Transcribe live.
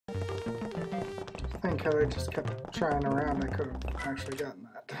think had I just kept trying around, I could have actually gotten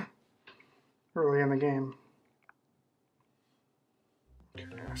that early in the game. Okay,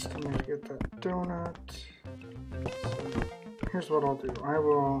 I still need to get that donut. So here's what I'll do. I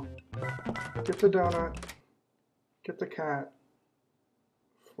will get the donut, get the cat,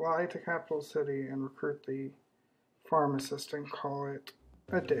 fly to Capital City, and recruit the Pharmacist and call it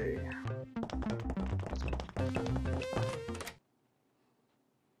a day.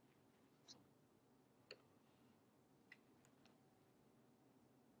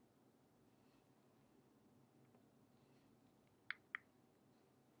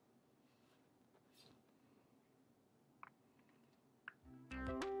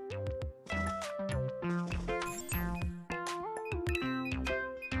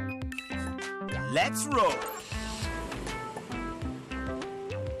 Let's roll!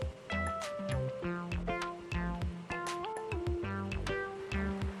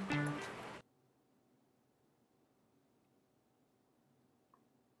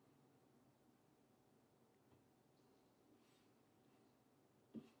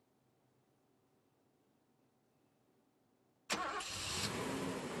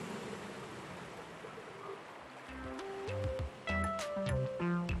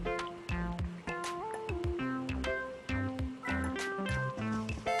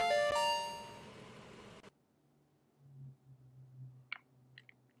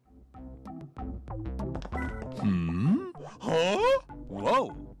 Huh?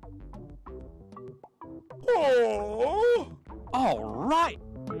 Whoa. Oh! All right.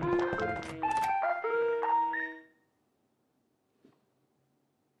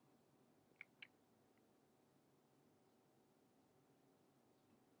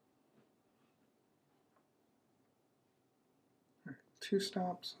 Two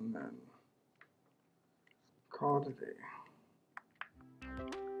stops and then call it a day.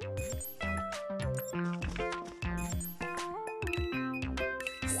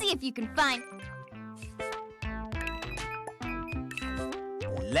 See if you can find.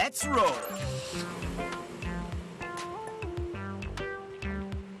 Let's roll.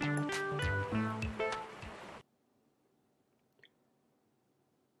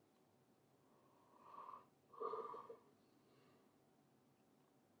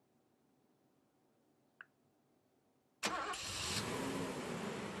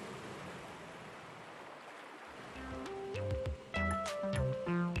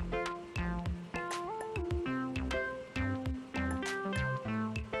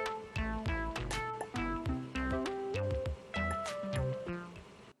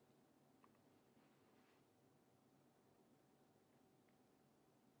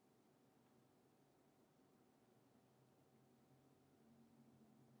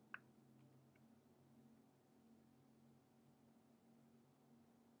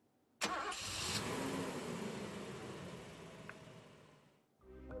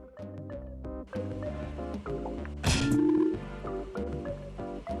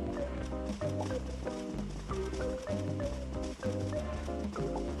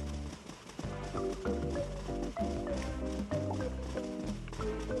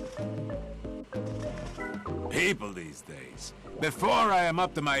 People these days. Before I am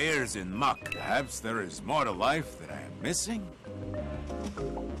up to my ears in muck, perhaps there is more to life that I am missing?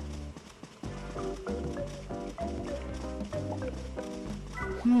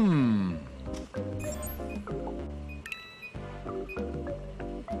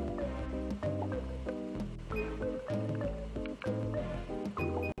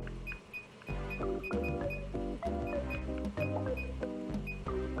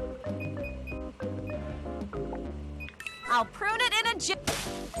 I'll prune it in a jar.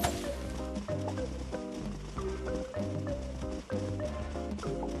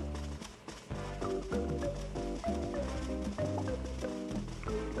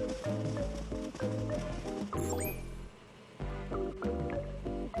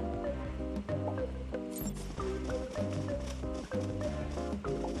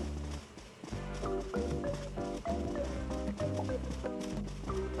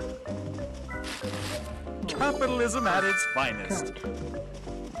 Capitalism at its finest.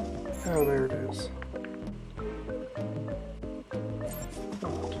 Oh, there it is.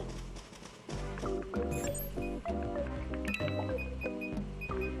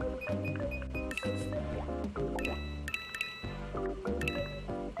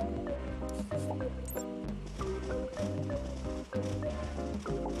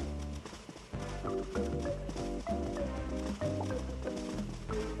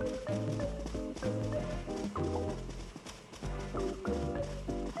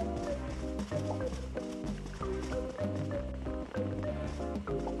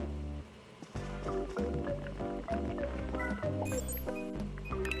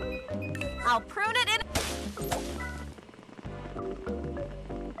 I'll prune it in.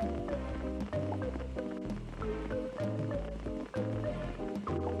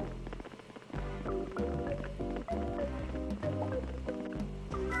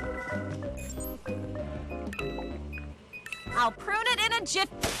 I'll prune it in a jiff.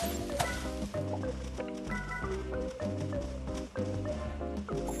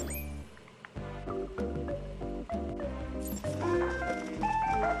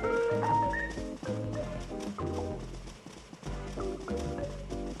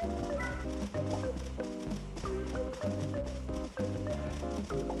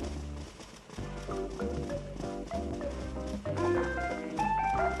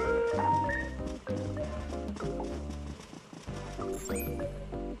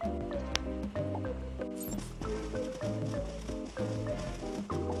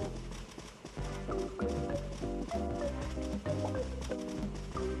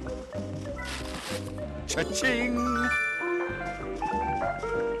 Cha-ching!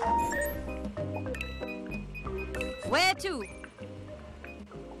 Where to?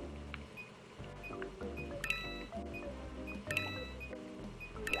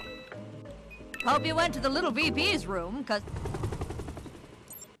 Hope you went to the little VP's room, 'cause...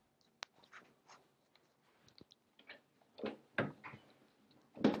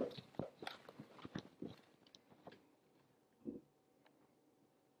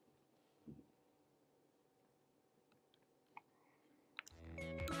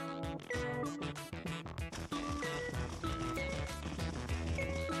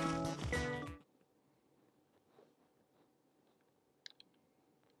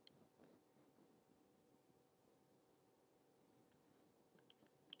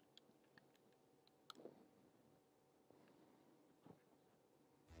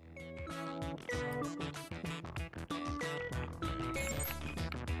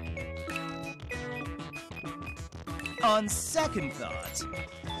 On second thought,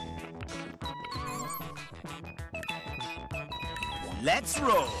 let's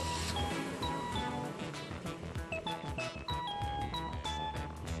roll.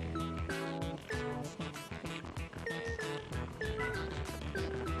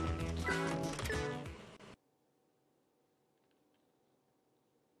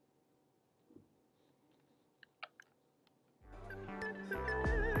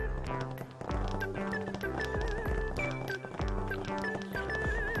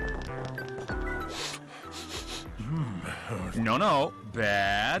 No,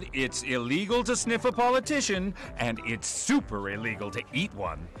 bad. It's illegal to sniff a politician, and it's super illegal to eat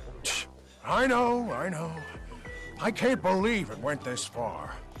one. I know. I can't believe it went this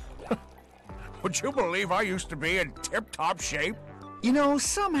far. Would you believe I used to be in tip-top shape? You know,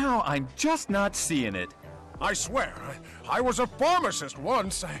 somehow I'm just not seeing it. I swear, I was a pharmacist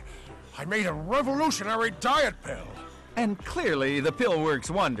once. I made a revolutionary diet pill. And clearly the pill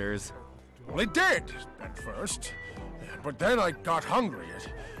works wonders. Well, it did, at first. But then I got hungry.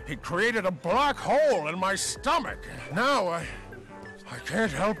 It created a black hole in my stomach. Now I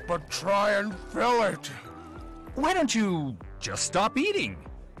can't help but try and fill it. Why don't you just stop eating?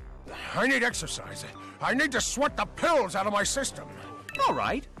 I need exercise. I need to sweat the pills out of my system. All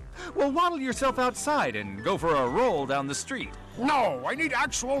right. Well, waddle yourself outside and go for a roll down the street. No, I need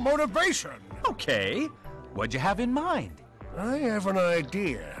actual motivation. Okay. What'd you have in mind? I have an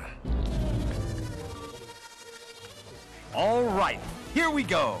idea. All right. Here we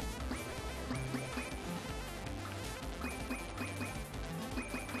go.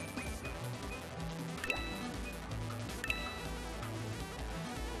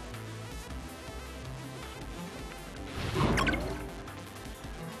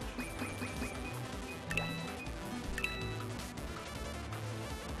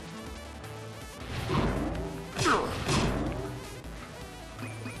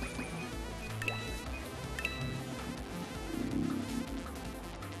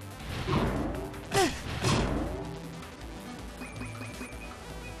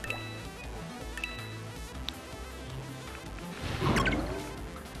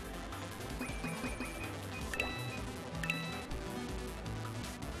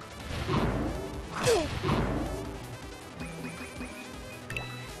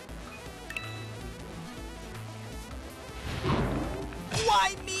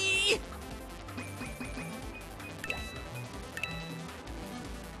 Why me?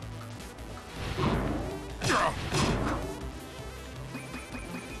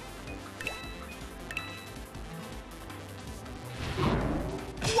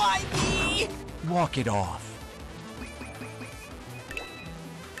 Why me? Walk it off.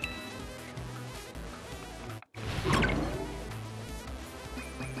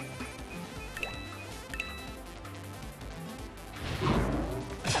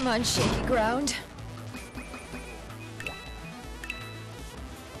 I'm on shaky ground.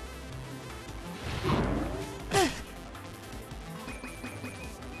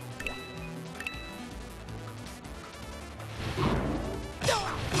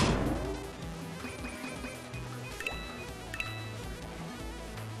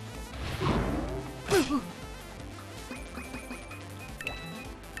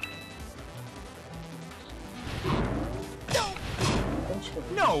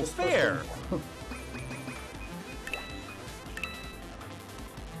 No fair!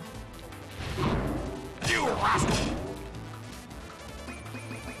 You rascal!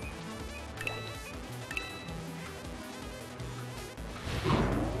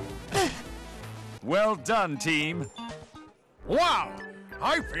 Well done, team. Wow!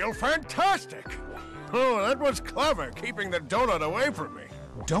 I feel fantastic! Oh, that was clever, keeping the donut away from me.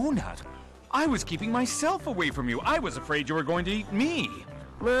 Donut? I was keeping myself away from you. I was afraid you were going to eat me.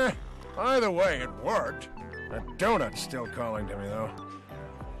 Meh, either way, it worked. That donut's still calling to me, though.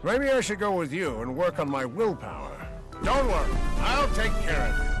 Maybe I should go with you and work on my willpower. Don't worry, I'll take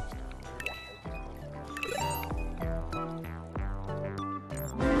care of it.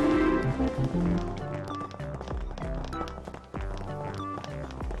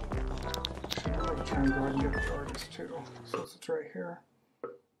 Should probably try and go ahead and get the artist too, since it's right here.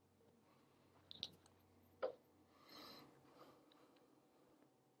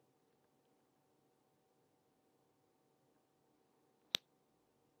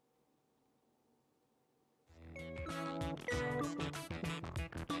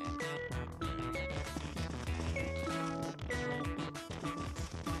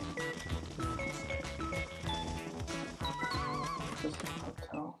 This is the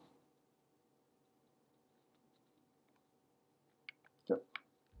hotel. Yep.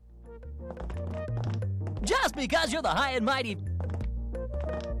 Just because you're the high and mighty.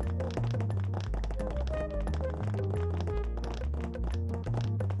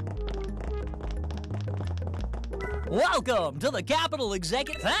 Welcome to the Capital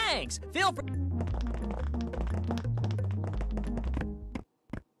Executive. Thanks. Feel free.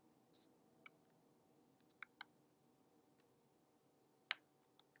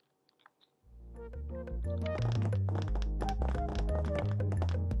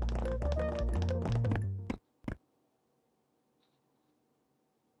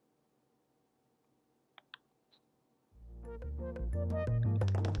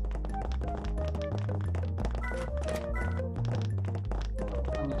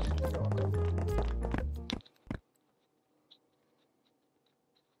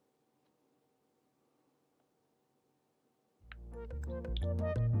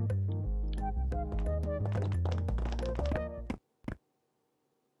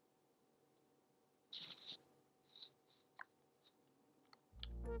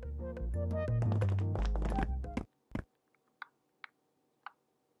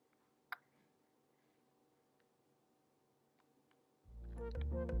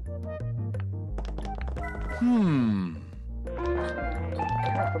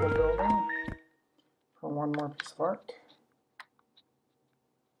 Capitol building for one more piece of art.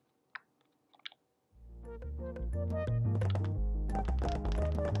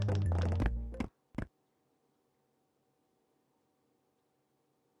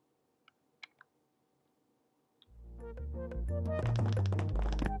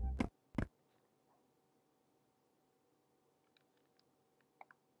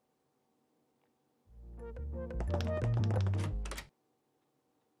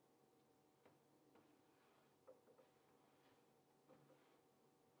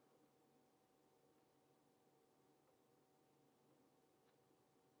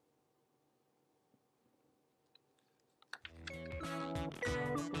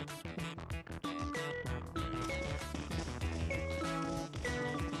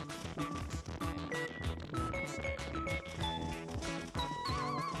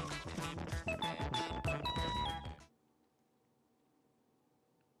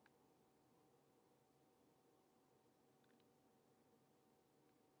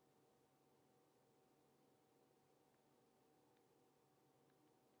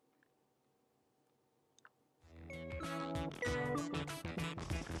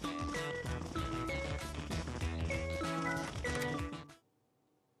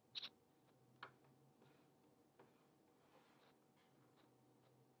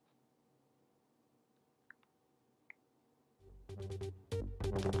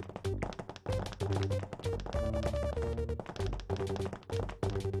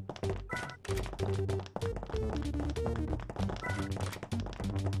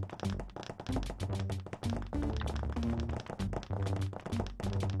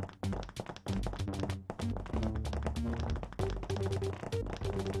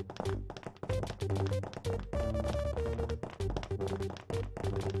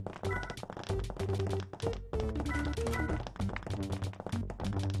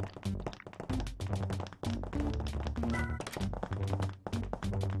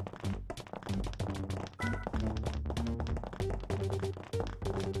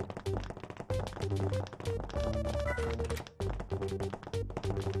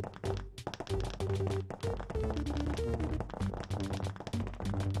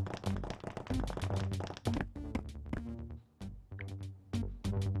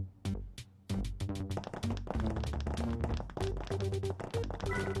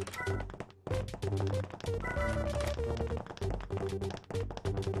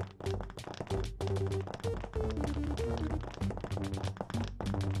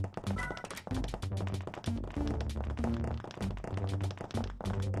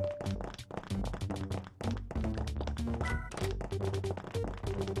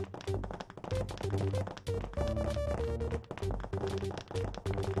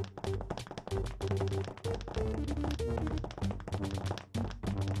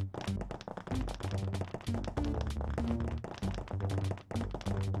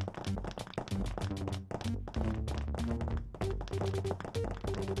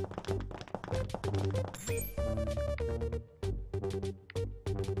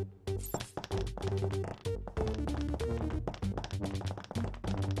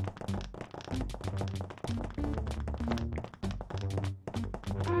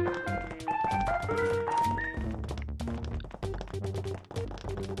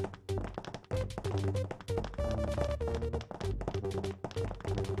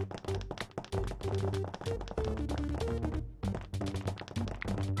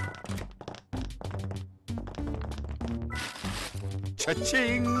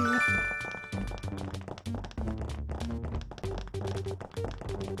 Cha-ching!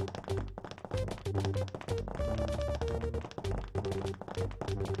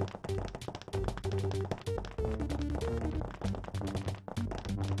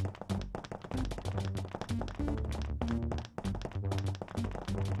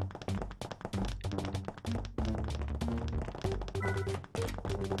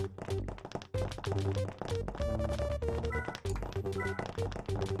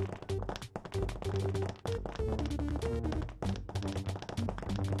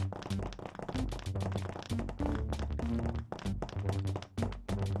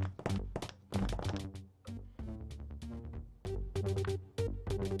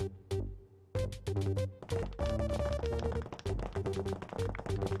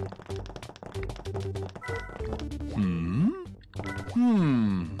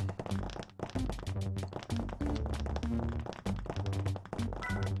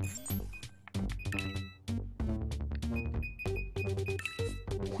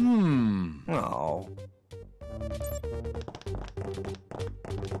 Oh.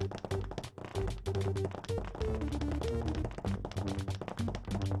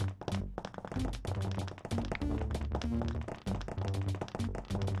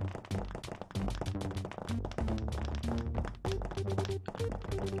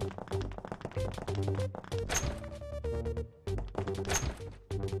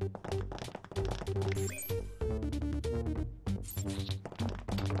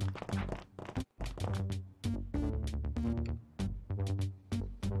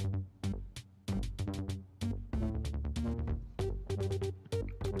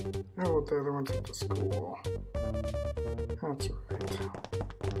 Oh, the other one's at the school. That's right.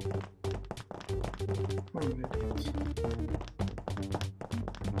 I'm an idiot.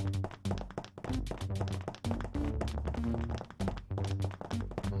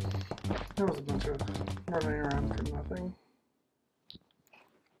 That was a bunch of running around for nothing.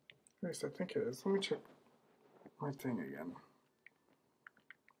 At least I think it is. Let me check my thing again.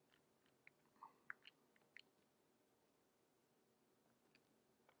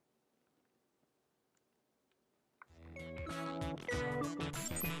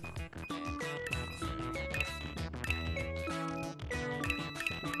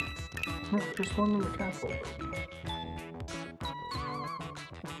 No, there's one in the castle.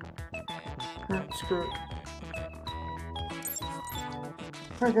 Alright, screw it.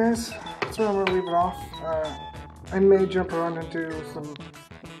 Alright guys, that's where I'm going to leave it off. I may jump around and do some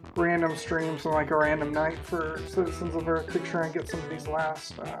random streams on like a random night for Citizens of Earth to try and get some of these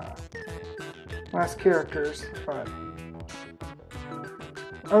last characters, but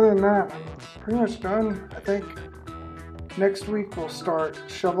other than that, I'm pretty much done. I think next week we'll start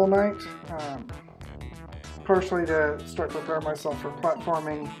Shovel Knight, partially to start to prepare myself for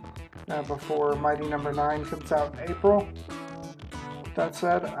platforming before Mighty No. 9 comes out in April. that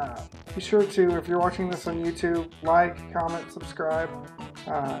said, be sure to, if you're watching this on YouTube, like, comment, subscribe,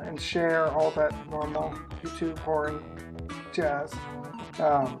 and share all that normal YouTube horn jazz.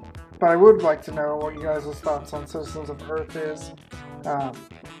 But I would like to know what you guys' thoughts on Citizens of Earth is.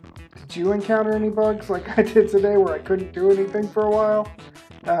 Did you encounter any bugs like I did today where I couldn't do anything for a while?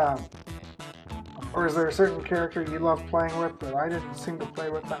 Or is there a certain character you love playing with that I didn't seem to play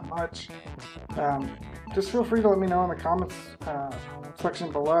with that much? Just feel free to let me know in the comments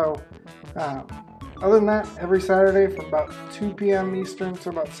section below. Other than that, every Saturday from about 2 p.m. Eastern to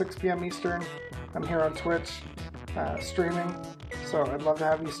about 6 p.m. Eastern, I'm here on Twitch streaming. So I'd love to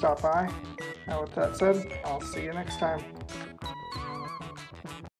have you stop by. With that said, I'll see you next time.